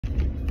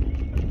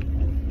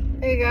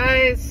Hey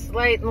guys,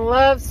 light and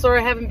love. Sorry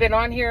I haven't been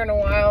on here in a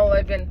while.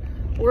 I've been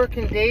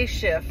working day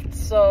shift,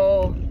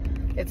 so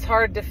it's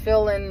hard to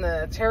fill in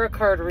the tarot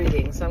card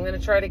readings. I'm going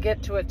to try to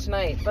get to it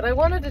tonight, but I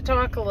wanted to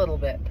talk a little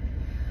bit.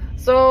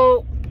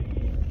 So,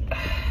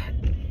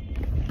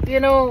 you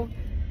know,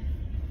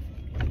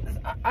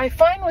 I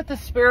find with the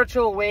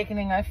spiritual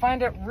awakening, I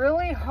find it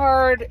really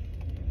hard,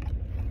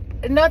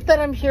 not that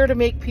I'm here to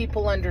make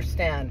people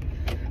understand,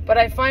 but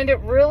I find it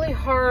really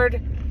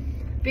hard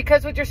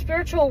because with your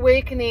spiritual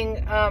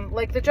awakening,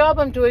 like the job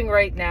I'm doing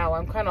right now,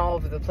 I'm kind of all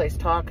over the place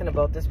talking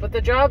about this, but the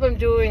job I'm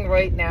doing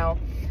right now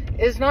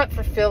is not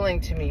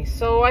fulfilling to me.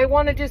 So I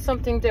want to do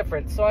something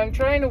different. So I'm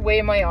trying to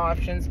weigh my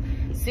options,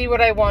 see what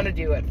I want to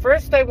do. At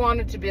first I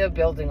wanted to be a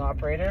building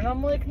operator, and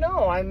I'm like,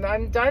 no,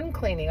 I'm done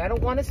cleaning. I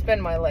don't want to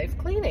spend my life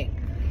cleaning.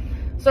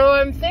 So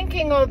I'm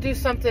thinking I'll do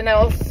something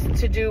else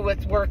to do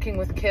with working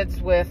with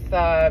kids with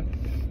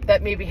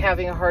that may be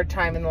having a hard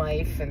time in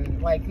life,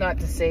 and like not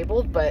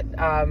disabled, but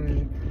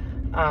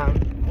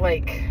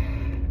like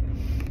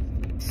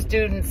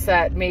students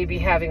that may be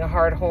having a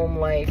hard home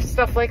life,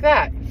 stuff like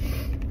that,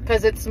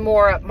 because it's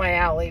more up my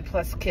alley,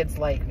 plus kids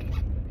like me.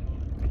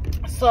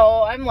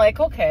 So I'm like,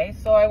 okay,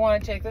 so I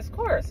want to take this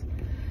course,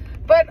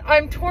 but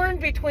I'm torn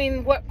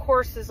between what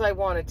courses I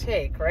want to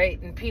take, right?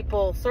 And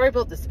people, sorry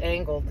about this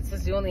angle, this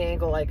is the only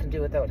angle I can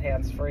do without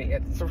hands-free.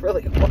 It's a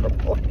really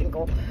horrible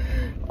angle.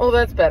 Oh,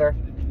 that's better.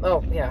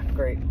 Oh, yeah,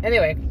 great.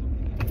 Anyway,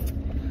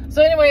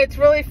 it's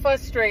really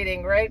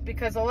frustrating, right?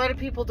 Because a lot of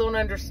people don't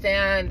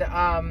understand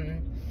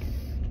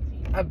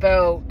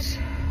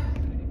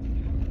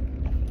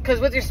because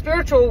with your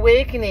spiritual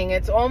awakening,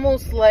 it's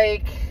almost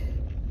like